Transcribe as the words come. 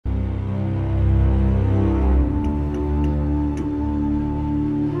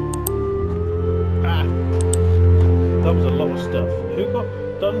Who got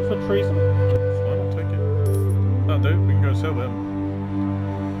done for treason? Why not take it? That'll do, we can go sell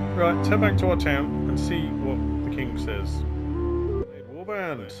them. Right, turn back to our town and see what the king says.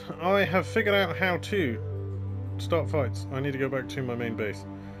 Warband, I have figured out how to start fights. I need to go back to my main base.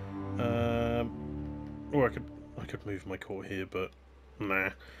 Or I could move my court here, but nah.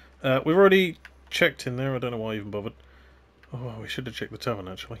 We've already checked in there. I don't know why I even bothered. Oh, we should have checked the tavern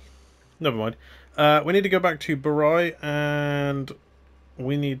actually. Never mind. We need to go back to Barai, and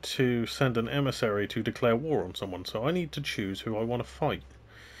we need to send an emissary to declare war on someone. So I need to choose who I want to fight.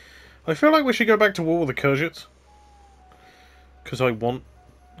 I feel like we should go back to war with the Kyrgyz, because I want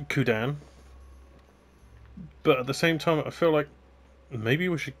Kudan. But at the same time, I feel like maybe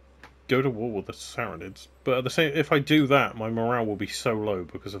we should go to war with the Sarranids. But at the same, if I do that, my morale will be so low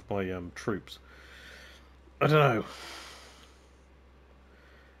because of my troops. I don't know.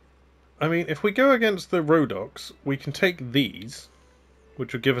 I mean, if we go against the Rhodoks, we can take these,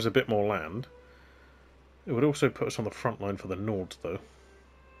 which would give us a bit more land. It would also put us on the front line for the Nords, though.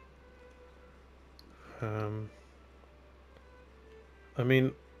 I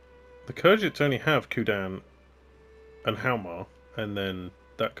mean, the Kyrgyz only have Kudan and Haumar, and then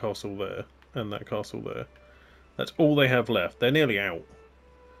that castle there, and that castle there. That's all they have left. They're nearly out.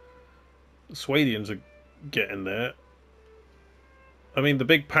 The Swadians are getting there. I mean, the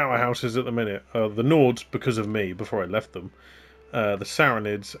big powerhouses at the minute are the Nords, because of me, before I left them, the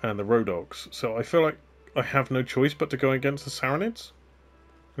Sarranids, and the Rhodoks. So I feel like I have no choice but to go against the Sarranids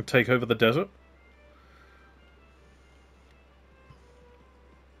and take over the desert.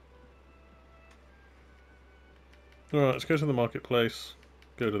 Alright, let's go to the marketplace,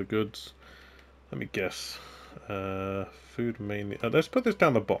 go to the goods. Let me guess. Food mainly. Let's put this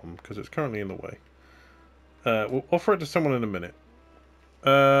down the bottom, because it's currently in the way. We'll offer it to someone in a minute.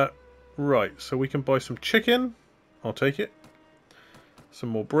 Right, so we can buy some chicken. I'll take it. Some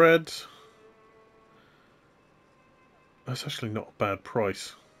more bread. That's actually not a bad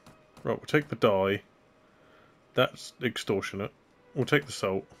price. Right, we'll take the dye. That's extortionate. We'll take the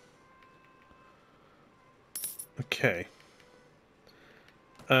salt. Okay.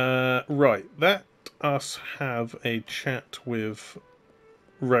 Right, let us have a chat with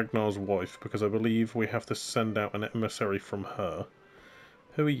Ragnar's wife, because I believe we have to send out an emissary from her.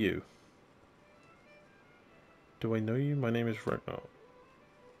 Who are you? Do I know you? My name is Ragnar.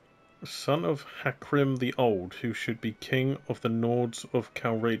 Son of Hakrim the Old, who should be king of the Nords of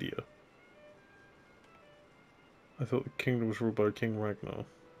Calradia. I thought the kingdom was ruled by King Ragnar.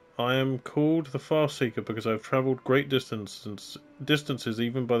 I am called the Farseeker because I have travelled great distances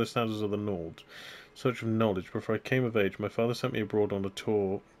even by the standards of the Nords, search of knowledge. Before I came of age, my father sent me abroad on a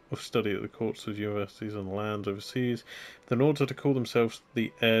tour of study at the courts of universities and lands overseas. If the Nords are to call themselves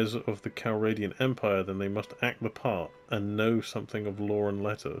the heirs of the Calradian Empire, then they must act the part and know something of law and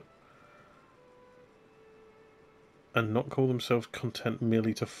letter, and not call themselves content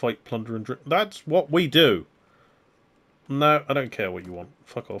merely to fight, plunder, and drink. That's what we do! No, I don't care what you want.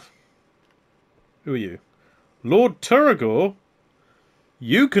 Fuck off. Who are you? Lord Turegor?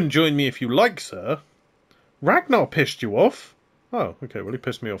 You can join me if you like, sir. Ragnar pissed you off? Oh, okay, well he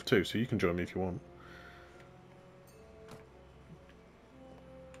pissed me off too, so you can join me if you want.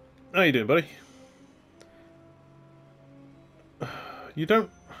 How you doing, buddy? You don't...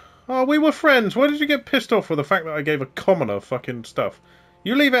 Oh, we were friends. Why did you get pissed off with the fact that I gave a commoner fucking stuff?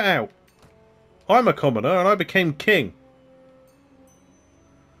 You leave it out. I'm a commoner and I became king.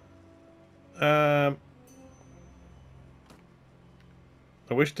 I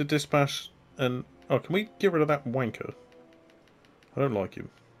wish to dispatch and... Oh, can we get rid of that wanker? I don't like him.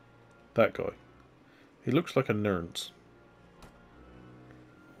 That guy. He looks like a nerd.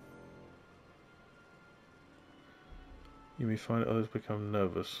 You may find others become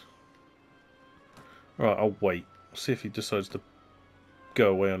nervous. Alright, I'll wait. See if he decides to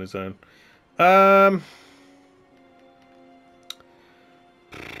go away on his own. I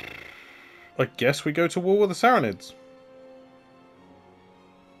guess we go to war with the Sarranids.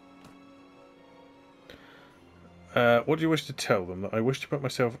 What do you wish to tell them? That I wish to put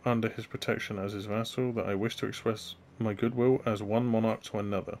myself under his protection as his vassal, that I wish to express my goodwill as one monarch to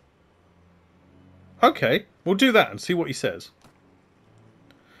another. Okay, we'll do that and see what he says.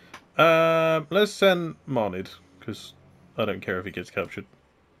 Let's send Marnid, because I don't care if he gets captured.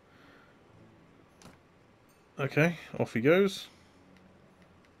 Okay, off he goes.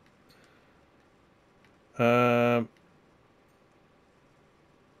 I'm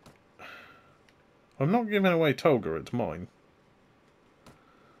not giving away Tolga, it's mine.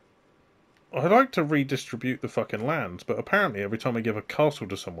 I'd like to redistribute the fucking lands, but apparently every time I give a castle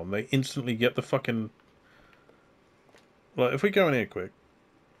to someone, they instantly get the fucking Like, if we go in here quick,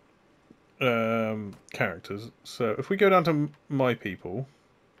 characters. So if we go down to my people,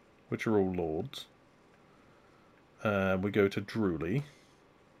 which are all lords, we go to Drooly.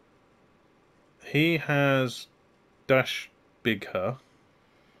 He has Dash Bigha.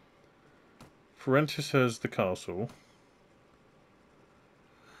 Ferentis has the castle.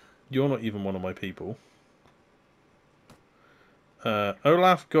 You're not even one of my people.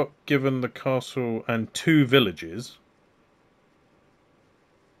 Olaf got given the castle and 2 villages.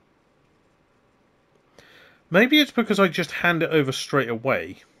 Maybe it's because I just hand it over straight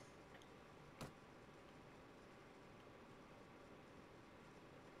away.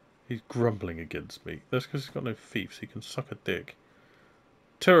 He's grumbling against me. That's because he's got no fiefs. He can suck a dick.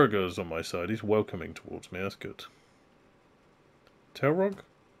 Turegor's on my side. He's welcoming towards me. That's good. Telrog?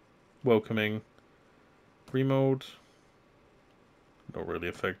 Welcoming. Remold. Not really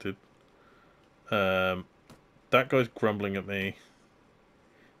affected. That guy's grumbling at me.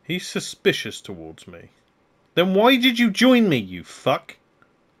 He's suspicious towards me. Then why did you join me, you fuck?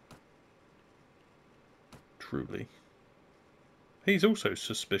 Truly. He's also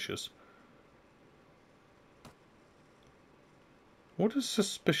suspicious. What does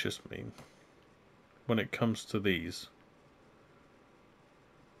suspicious mean when it comes to these?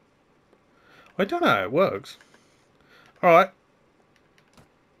 I don't know how it works. Alright.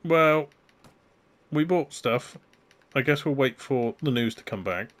 Well, we bought stuff. I guess we'll wait for the news to come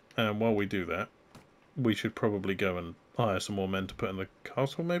back. And while we do that, we should probably go and hire some more men to put in the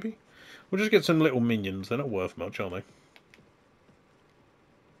castle, maybe? We'll just get some little minions. They're not worth much, are they?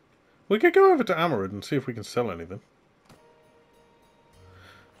 We could go over to Amarud and see if we can sell anything.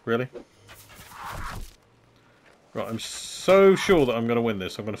 Really? Right, I'm so sure that I'm going to win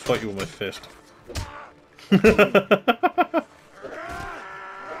this. I'm going to fight you with my fist.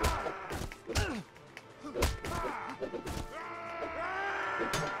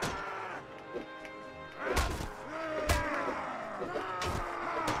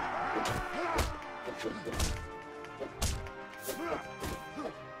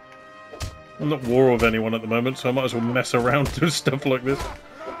 I'm not war with anyone at the moment, so I might as well mess around with stuff like this.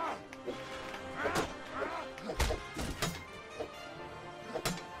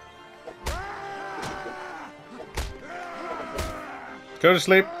 Go to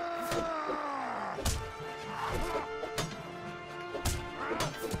sleep.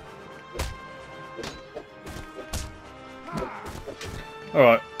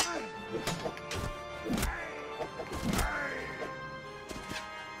 Alright.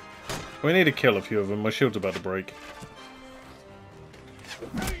 We need to kill a few of them. My shield's about to break.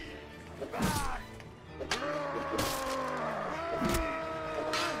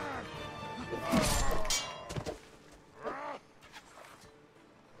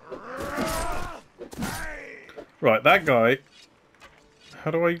 Right, that guy.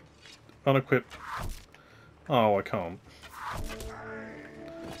 How do I unequip? Oh, I can't.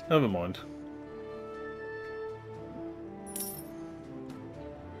 Never mind.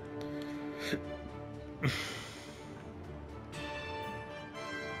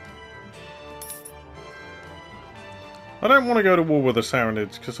 I don't want to go to war with the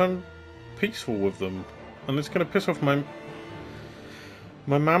Sarranids because I'm peaceful with them, and it's going to piss off my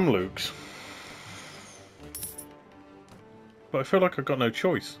Mamluks. But I feel like I've got no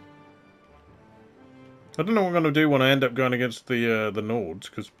choice. I don't know what I'm going to do when I end up going against the Nords,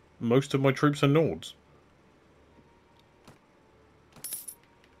 because most of my troops are Nords.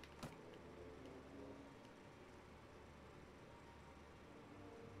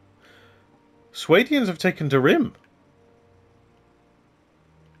 Swadians have taken Darim.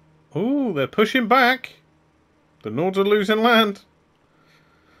 Oh, they're pushing back. The Nords are losing land.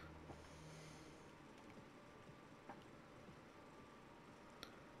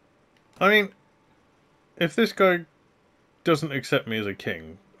 I mean, if this guy doesn't accept me as a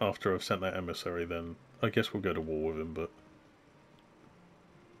king after I've sent that emissary, then I guess we'll go to war with him, but...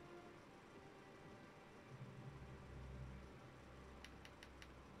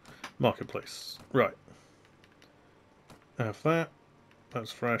 Marketplace. Right. I have that.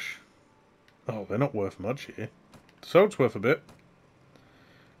 That's fresh. Oh, they're not worth much here. The salt's worth a bit.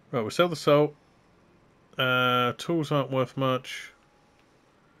 Right, we'll sell the salt. Tools aren't worth much.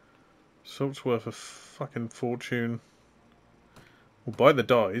 Salt's worth a fucking fortune. We'll buy the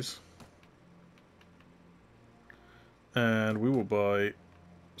dyes. And we will buy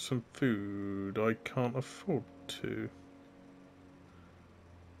some food. I can't afford to.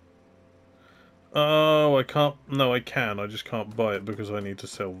 Oh, I can't. No, I can. I just can't buy it because I need to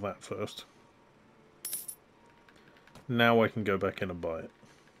sell that first. Now I can go back in and buy it.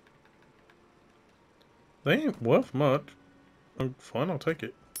 They ain't worth much. Oh, fine, I'll take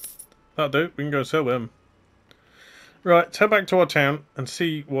it. That'll do. We can go sell them. Right, let's head back to our town and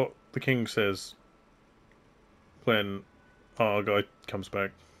see what the king says when our guy comes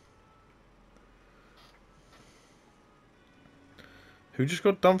back. Who just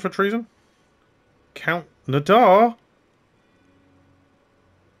got done for treason? Count Nadar?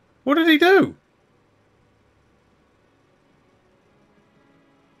 What did he do?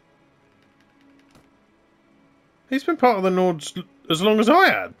 He's been part of the Nords as long as I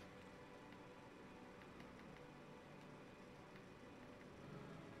had.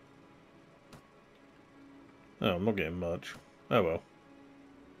 Oh, I'm not getting much. Oh well.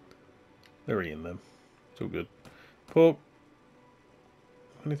 They're eating them. It's all good. Pork.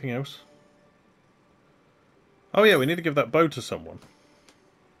 Anything else? Oh yeah, we need to give that bow to someone.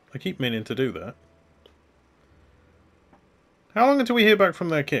 I keep meaning to do that. How long until we hear back from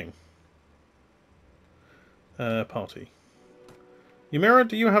their king? Party. Ymira,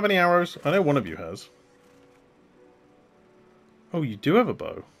 do you have any arrows? I know one of you has. Oh, you do have a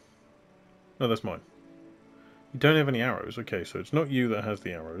bow. No, that's mine. You don't have any arrows. Okay, so it's not you that has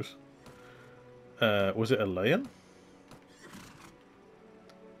the arrows. Was it Elaine?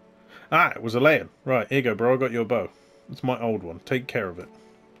 Ah, it was Elaine. Right, here you go, bro. I got your bow. It's my old one. Take care of it.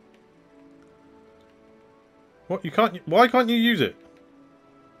 What? You can't... Why can't you use it?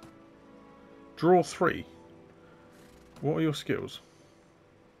 Draw 3. What are your skills?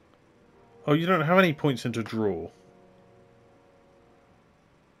 Oh, you don't have any points into draw.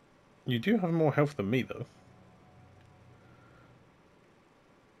 You do have more health than me, though.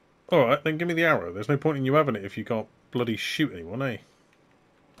 Alright, then give me the arrow. There's no point in you having it if you can't bloody shoot anyone, eh?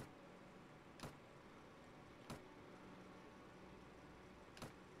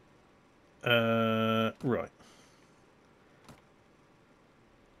 Right.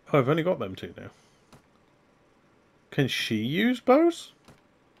 Oh, I've only got them two now. Can she use bows?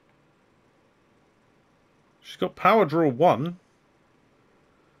 She's got power draw 1.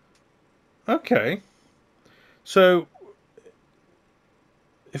 Okay. So,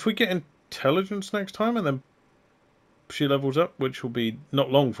 if we get intelligence next time and then she levels up, which will be not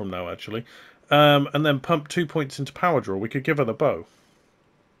long from now actually, and then pump 2 points into power draw, we could give her the bow.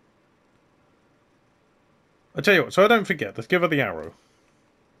 I tell you what, so I don't forget, let's give her the arrow.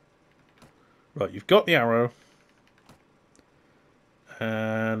 Right, you've got the arrow.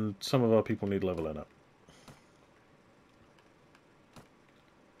 And some of our people need leveling up.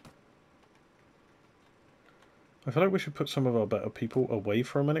 I feel like we should put some of our better people away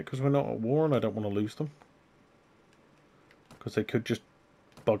for a minute because we're not at war and I don't want to lose them. Because they could just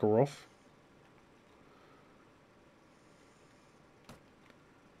bugger off.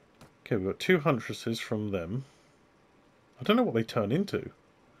 Okay, we've got 2 huntresses from them. I don't know what they turn into.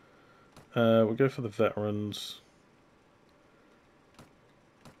 We'll go for the veterans.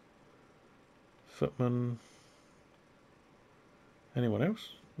 Footman. Anyone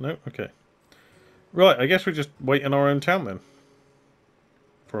else? No? Okay. Right, I guess we just wait in our own town then.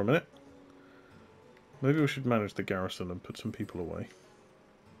 For a minute. Maybe we should manage the garrison and put some people away.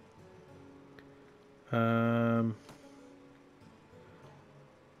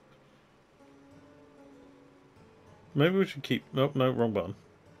 Maybe we should keep... Nope, no, wrong button.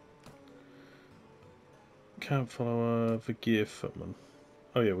 Camp follower, Vigir footman.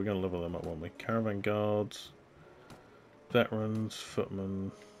 Oh yeah, we're going to level them up, won't we? Caravan guards, veterans,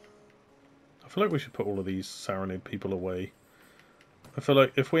 footmen. I feel like we should put all of these Sarranid people away. I feel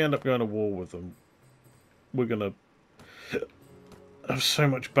like if we end up going to war with them, we're going to have so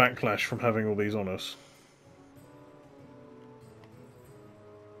much backlash from having all these on us.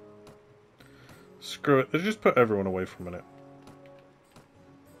 Screw it, let's just put everyone away for a minute.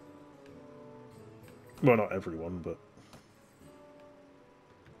 Well, not everyone, but...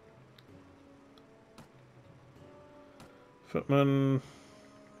 Footman...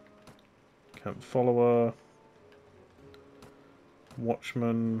 Camp follower...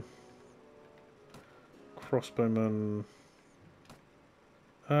 Watchman... Crossbowman...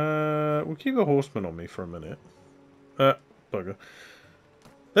 We'll keep the horseman on me for a minute. Bugger.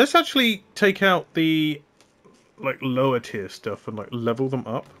 Let's actually take out the like lower tier stuff and like level them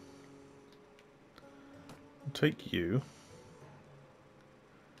up. We'll take you.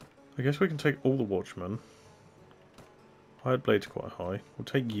 I guess we can take all the watchmen. Hired blade's quite high. We'll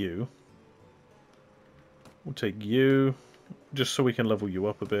take you. We'll take you. Just so we can level you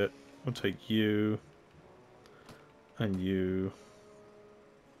up a bit. We'll take you. And you.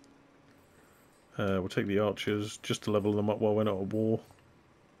 We'll take the archers just to level them up while we're not at war.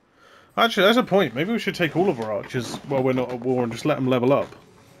 Actually, that's a point. Maybe we should take all of our archers while we're not at war and just let them level up.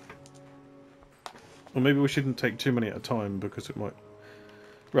 Or maybe we shouldn't take too many at a time because it might...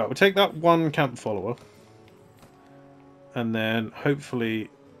 Right, we'll take that one camp follower. And then hopefully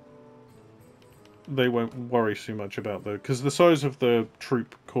they won't worry too much about the... Because the size of the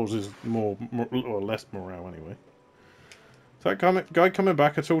troop causes more or less morale anyway. Is that guy coming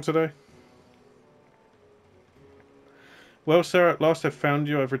back at all today? Well, sir, at last I've found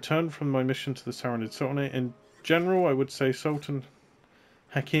you. I've returned from my mission to the Sarranid Sultanate. In general, I would say Sultan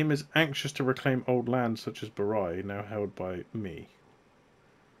Hakim is anxious to reclaim old lands such as Barai, now held by me.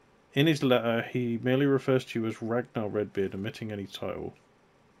 In his letter, he merely refers to you as Ragnar Redbeard, omitting any title.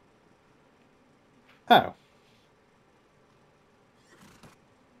 Oh.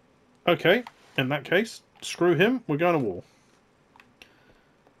 Okay, in that case, screw him, we're going to war.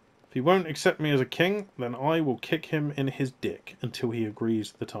 If he won't accept me as a king, then I will kick him in his dick until he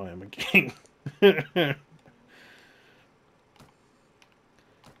agrees that I am a king.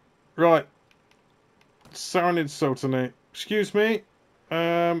 Right. Sarranid Sultanate. Excuse me.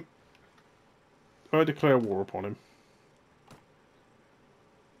 I declare war upon him.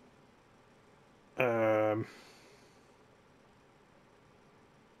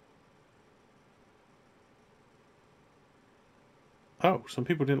 Oh, some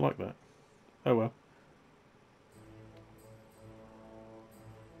people didn't like that. Oh well.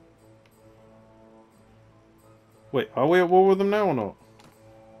 Wait, are we at war with them now or not?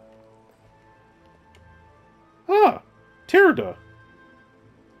 Ah! Turegor!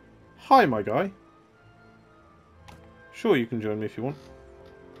 Hi, my guy. Sure, you can join me if you want.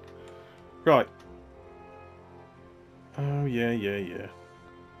 Right. Oh, yeah.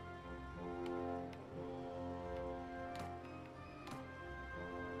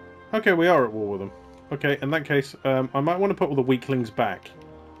 Okay, we are at war with them. Okay, in that case, I might want to put all the weaklings back.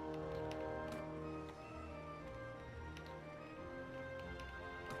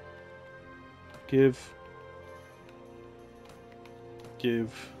 Give.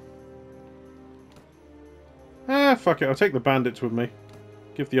 Ah, fuck it. I'll take the bandits with me.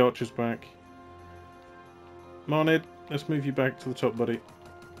 Give the archers back. Marnid, let's move you back to the top, buddy.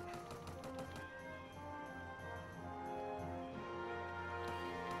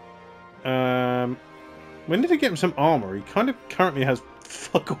 We need to get him some armor. He kind of currently has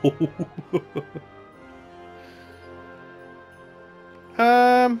fuck all.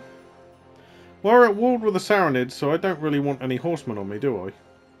 We're at war with the Sarranids, so I don't really want any horsemen on me, do I?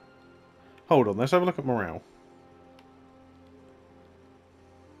 Hold on, let's have a look at morale.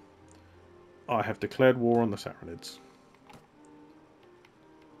 I have declared war on the Sarranids.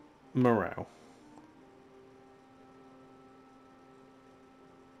 Morale.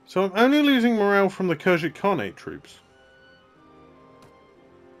 So I'm only losing morale from the Kurdish Khanate troops.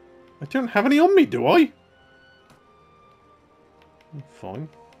 I don't have any on me, do I? Fine.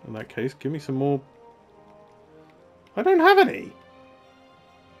 In that case, give me some more... I don't have any!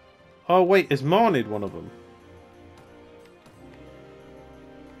 Oh wait, is Marnid one of them?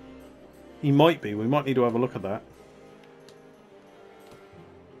 He might be. We might need to have a look at that.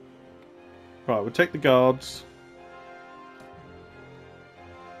 Right, we'll take the guards.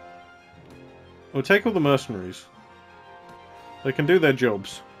 We'll take all the mercenaries. They can do their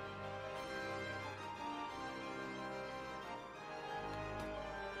jobs.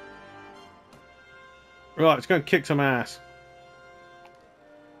 Right, it's going to kick some ass.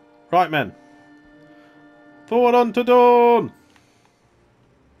 Right, men. Forward unto dawn!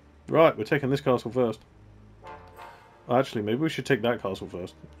 Right, we're taking this castle first. Actually, maybe we should take that castle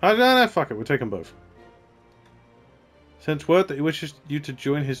first. No, fuck it, we'll take them both. Sends word that he wishes you to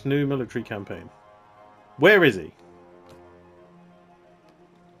join his new military campaign. Where is he?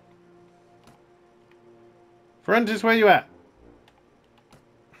 Friends, where you at?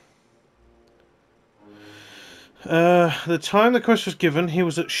 The time the quest was given, he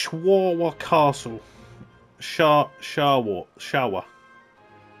was at Sharwa Castle. Shower.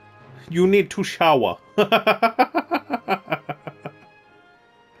 You need to shower. Alright,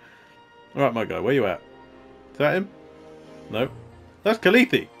 my guy, where you at? Is that him? No. That's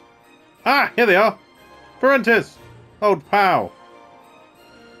Kalithi. Ah, here they are. Parentes. Old pal.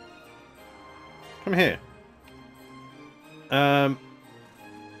 Come here. I'm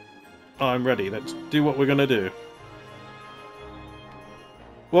ready. Let's do what we're going to do.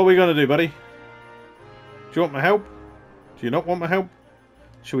 What are we going to do, buddy? Do you want my help? Do you not want my help?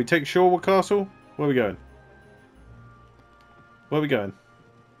 Shall we take Sharwa Castle? Where are we going? Where are we going?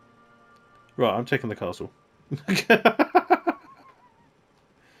 Right, I'm taking the castle.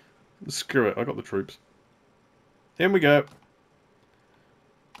 Screw it, I got the troops. In we go.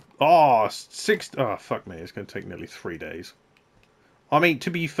 Oh, fuck me, it's going to take nearly 3 days. I mean,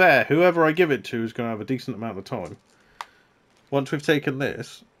 to be fair, whoever I give it to is going to have a decent amount of time. Once we've taken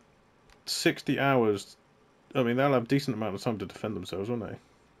this, 60 hours... I mean, they'll have a decent amount of time to defend themselves, won't they?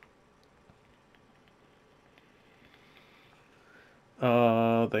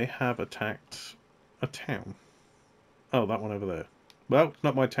 They have attacked a town. Oh, that one over there. Well, it's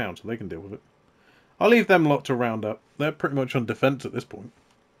not my town, so they can deal with it. I'll leave them lot to round up. They're pretty much on defence at this point.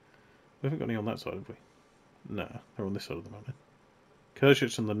 We haven't got any on that side, have we? No, they're on this side of the mountain.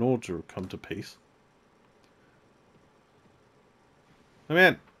 Kurshits and the Nords have come to peace. Come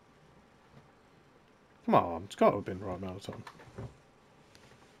in. Come on, it's got to have been the right amount of time.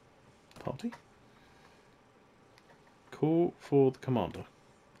 Party? Call for the commander.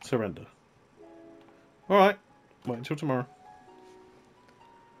 Surrender. Alright, wait until tomorrow.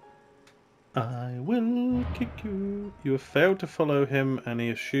 I will kick you. You have failed to follow him and he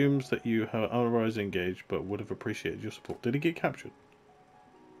assumes that you have otherwise engaged but would have appreciated your support. Did he get captured?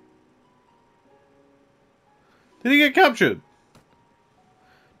 Did he get captured?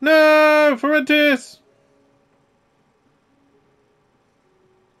 No! Forentis!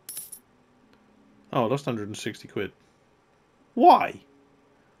 Oh, I lost 160 quid. Why?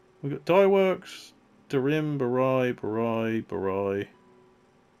 We've got Dyeworks, Darim, Barai.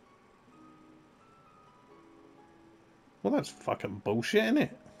 Well, that's fucking bullshit, isn't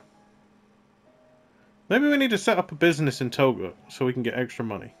it? Maybe we need to set up a business in Toga so we can get extra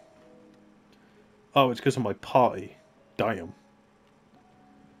money. Oh, it's because of my party. Damn.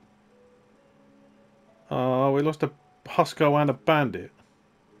 Oh, we lost a Husko and a bandit.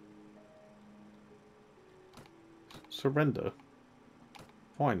 Surrender.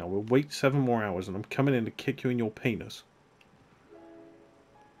 Fine, I will wait 7 more hours and I'm coming in to kick you in your penis.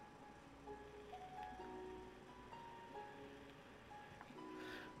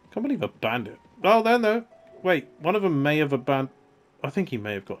 Can't believe a bandit. Oh, no. Wait, one of them may have abandoned... I think he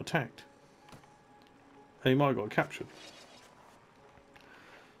may have got attacked. He might have got captured.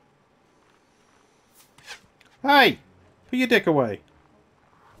 Hey! Put your dick away.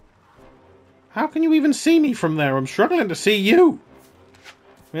 How can you even see me from there? I'm struggling to see you.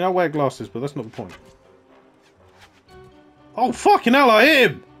 I mean, I wear glasses, but that's not the point. Oh, fucking hell, I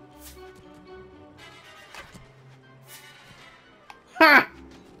hit him! Ha!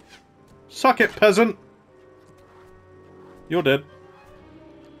 Suck it, peasant. You're dead.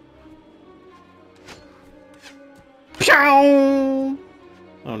 Pew! Oh,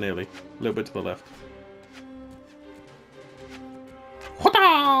 nearly. A little bit to the left.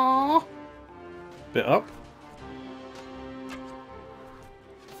 Bit up.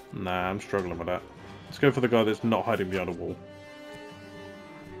 Nah, I'm struggling with that. Let's go for the guy that's not hiding behind a wall.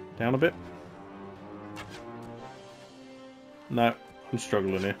 Down a bit. No, I'm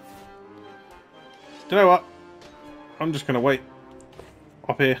struggling here. Do you know what? I'm just going to wait.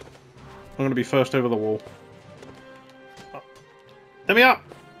 Up here. I'm going to be first over the wall. Let me up!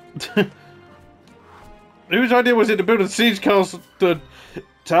 Whose idea was it to build a siege castle, the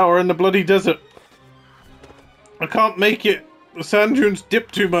tower in the bloody desert? I can't make it. The sand dunes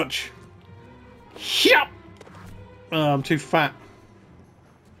dip too much. Yep. Oh, I'm too fat.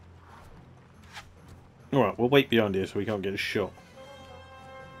 Alright, we'll wait behind here so we can't get a shot.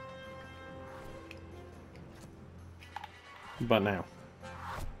 But now.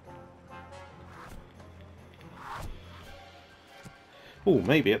 Oh,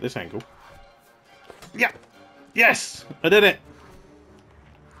 maybe at this angle. Yeah! Yes! I did it!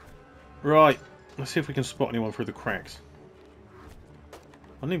 Right. Let's see if we can spot anyone through the cracks.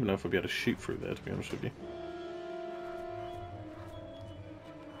 I don't even know if I'll be able to shoot through there, to be honest with you.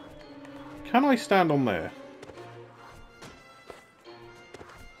 Can I stand on there?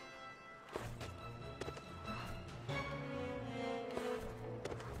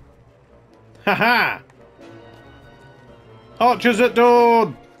 Haha! Archers at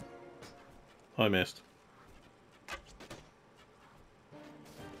dawn! I missed.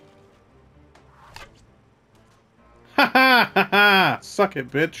 Ha ha ha ha! Suck it,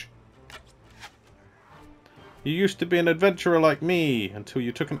 bitch. You used to be an adventurer like me until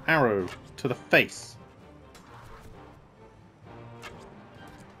you took an arrow to the face.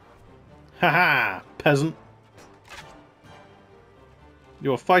 Ha ha! Peasant.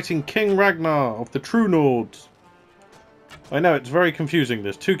 You are fighting King Ragnar of the True Nords. I know, it's very confusing.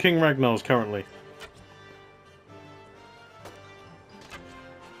 There's 2 King Ragnars currently.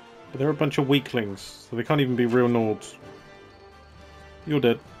 But they're a bunch of weaklings, so they can't even be real Nords. You're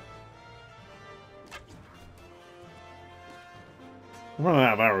dead. I'm running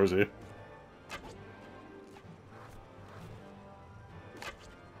out of arrows here.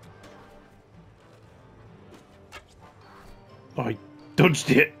 I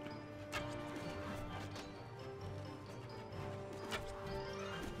dodged it.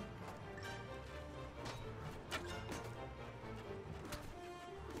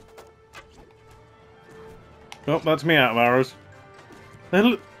 Oh, that's me out of arrows.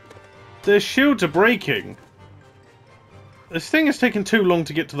 Their shields are breaking. This thing is taking too long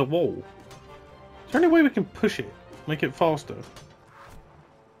to get to the wall. Is there any way we can push it? Make it faster?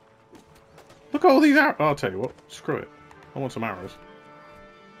 Look at all these arrows. Oh, I'll tell you what. Screw it. I want some arrows.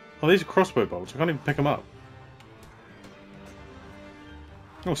 Oh, these are crossbow bolts. I can't even pick them up.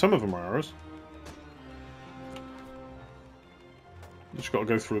 Oh, some of them are arrows. Just got to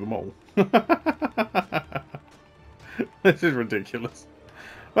go through them all. This is ridiculous.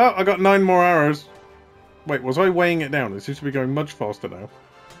 Well, I got 9 more arrows. Wait, was I weighing it down? It seems to be going much faster now.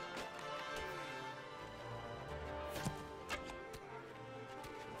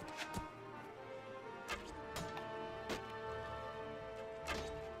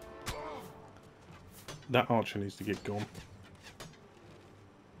 That archer needs to get gone.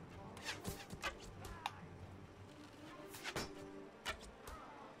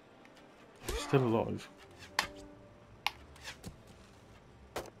 He's still alive.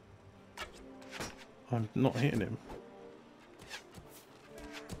 I'm not hitting him.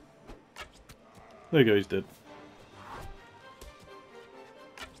 There you go, he's dead.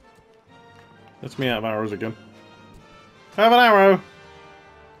 That's me out of arrows again. I have an arrow!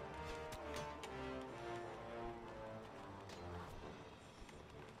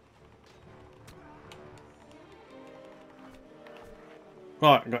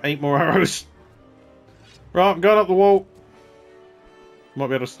 Right, I've got 8 more arrows. Right, I'm going up the wall. Might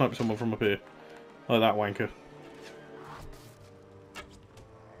be able to snipe someone from up here. Like that wanker.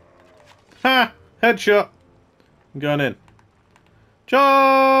 Ha! Headshot! I'm going in.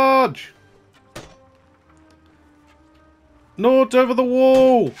 Charge! North over the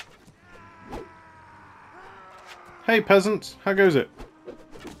wall! Hey peasants, how goes it?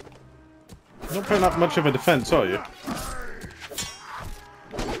 You're not putting up much of a defense, are you?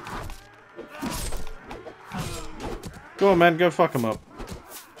 Go on, man, go fuck them up.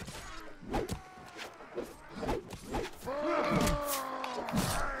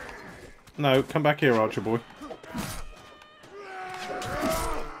 No, come back here, Archer boy.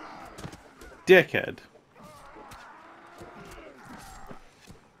 Dickhead.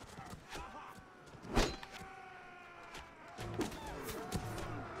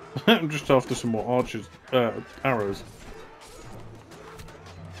 I'm just after some more archers, arrows.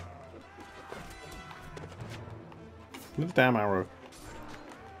 With the damn arrow.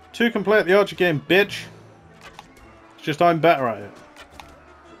 2 can play at the archer game, bitch. It's just I'm better at it.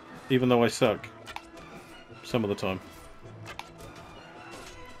 Even though I suck. Some of the time.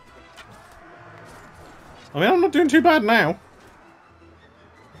 I mean, I'm not doing too bad now.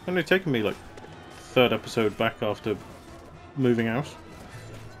 It's only taken me like 3rd episode back after moving house.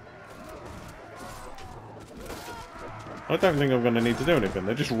 I don't think I'm going to need to do anything.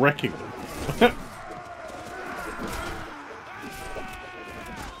 They're just wrecking them.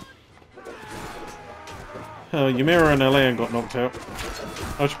 Ymira and Elaine got knocked out.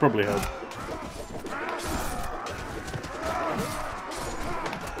 I should probably help.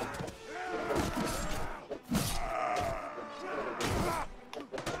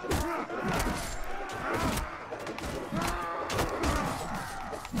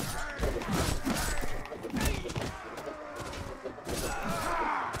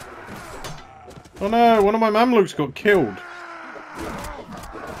 Oh no, one of my Mamluks got killed.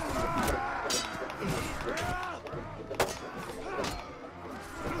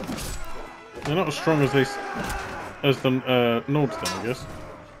 They're not as strong as the Nords then, I guess.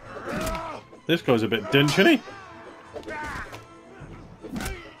 This guy's a bit dense, isn't he?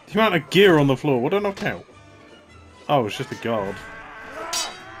 The amount of gear on the floor, what did I knock out? Oh, it's just a guard.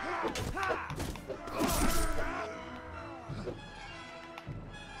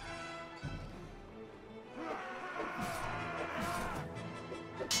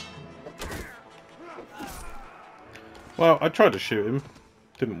 Well, I tried to shoot him.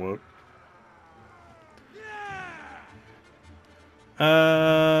 Didn't work.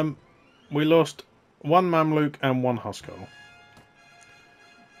 We lost 1 Mamluk and 1 Huskar.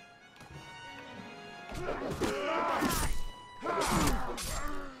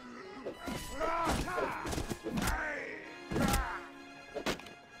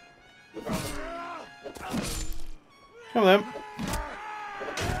 Come on then.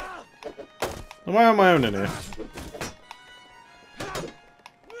 Am I on my own in here?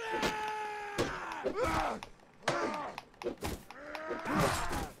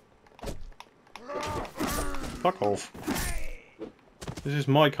 Fuck off. This is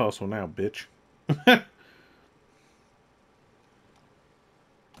my castle now, bitch.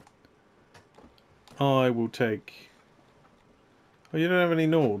 I will take... Oh, you don't have any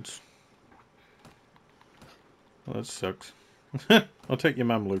Nords. Well, that sucks. I'll take your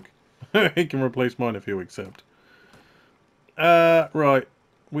Mamluk. He can replace mine if you accept. Right.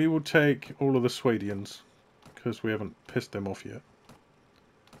 We will take all of the Swadians, because we haven't pissed them off yet.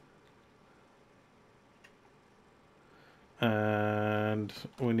 And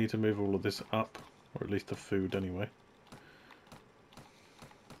we need to move all of this up, or at least the food anyway.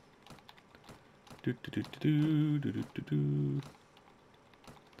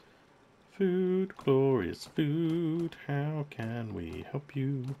 Food, glorious food, how can we help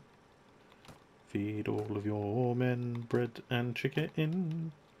you? Feed all of your men bread and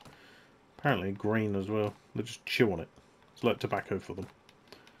chicken. Apparently grain as well. They just chew on it. It's like tobacco for them.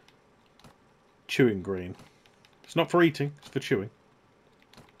 Chewing grain. It's not for eating, it's for chewing.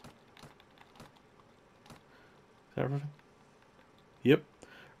 Is that everything? Yep.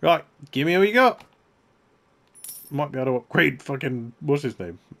 Right, give me what you got. Might be able to upgrade fucking... What's his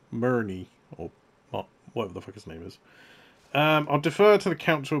name? Murney. Or whatever the fuck his name is. I'll defer to the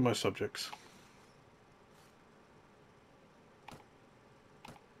council of my subjects.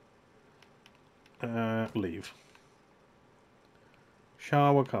 Leave.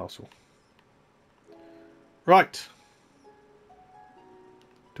 Sharwa Castle. Right.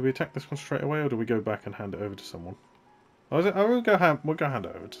 Do we attack this one straight away, or do we go back and hand it over to someone? Oh, is it? Oh, we'll go hand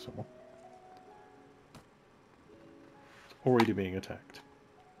it over to someone. It's already being attacked.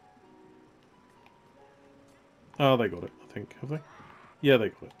 Oh, they got it, I think. Have they? Yeah, they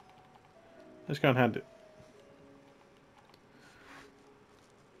got it. Let's go and hand it.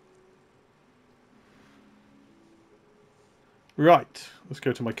 Right. Let's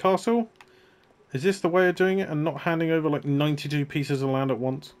go to my castle. Is this the way of doing it and not handing over like 92 pieces of land at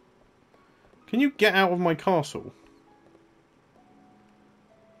once? Can you get out of my castle?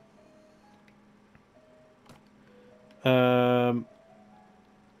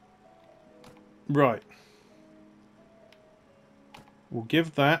 Right. We'll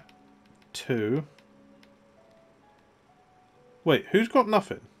give that to... Wait, who's got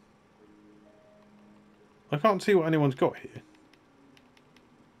nothing? I can't see what anyone's got here.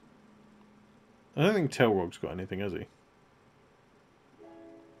 I don't think TaleWorlds got anything, has he?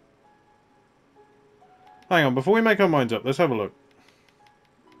 Hang on, before we make our minds up, let's have a look.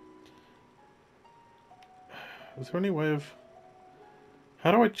 Is there any way of...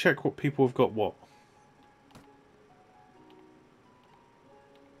 How do I check what people have got what?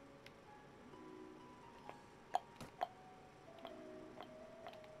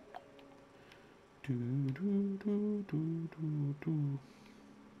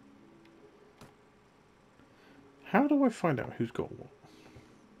 How do I find out who's got what?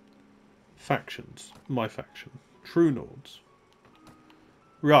 Factions. My faction. True Nords.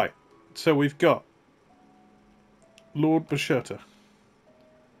 Right. So we've got Lord Basherta.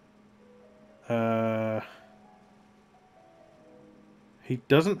 He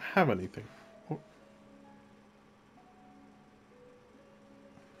doesn't have anything.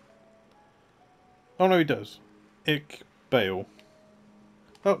 Oh no, he does. Ik Bale.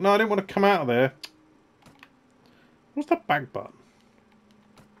 Oh no, I didn't want to come out of there. What's the back button?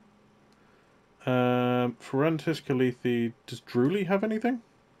 Ferrantis Kalithi. Does Drewley have anything?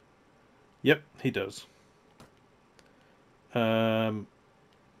 Yep, he does. What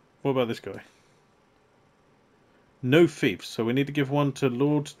about this guy? No fiefs, so we need to give one to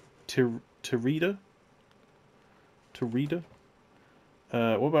Lord Turegor. Turegor.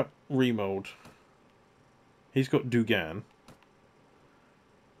 What about Remold? He's got Dugan.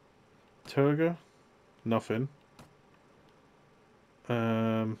 Turga? Nothing.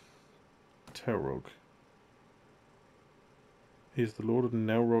 Telrog. He's the Lord of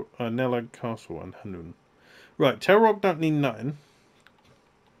Nelag Castle and Hanun. Right, Telrog don't need nothing.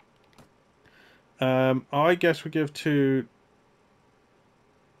 I guess we give to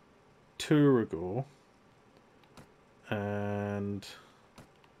Turegor. And... Did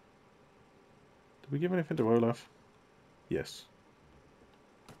we give anything to Olaf? Yes.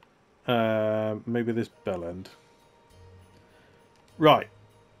 Maybe this Bellend. Right.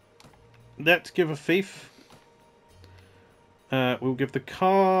 Let's give a fief. We'll give the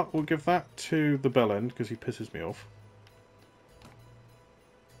car... We'll give that to the Bellend, because he pisses me off.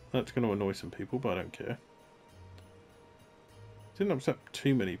 That's going to annoy some people, but I don't care. Didn't upset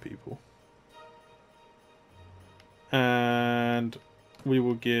too many people. And we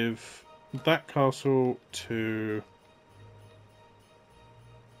will give that castle to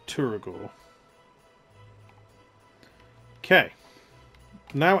Turegor. Okay.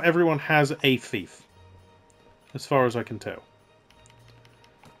 Now everyone has a thief. As far as I can tell.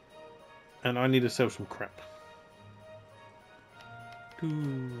 And I need to sell some crap.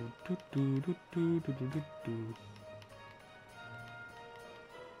 I'm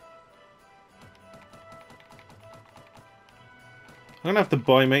gonna have to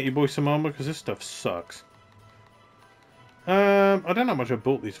buy Matey Boy some armor because this stuff sucks. I don't know how much I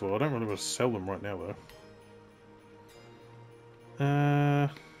bought these for. I don't really want to sell them right now though.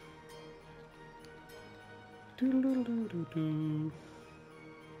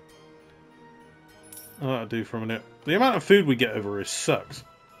 That'll do for a minute. The amount of food we get over here sucks.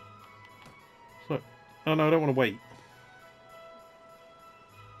 So, oh no, I don't want to wait.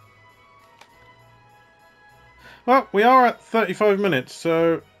 Well, we are at 35 minutes,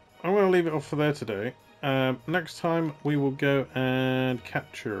 so I'm going to leave it off for there today. Next time we will go and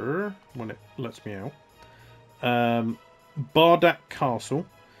capture, when it lets me out, Sharwa Castle.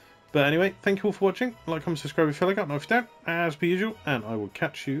 But anyway, thank you all for watching. Like, comment, subscribe if you like. Not if you don't, as per usual. And I will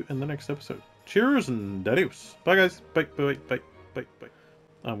catch you in the next episode. Cheers and adios. Bye, guys. Bye, bye, bye, bye, bye.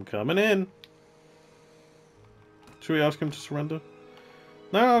 I'm coming in. Should we ask him to surrender?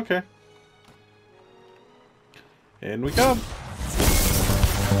 No? Okay. In we come.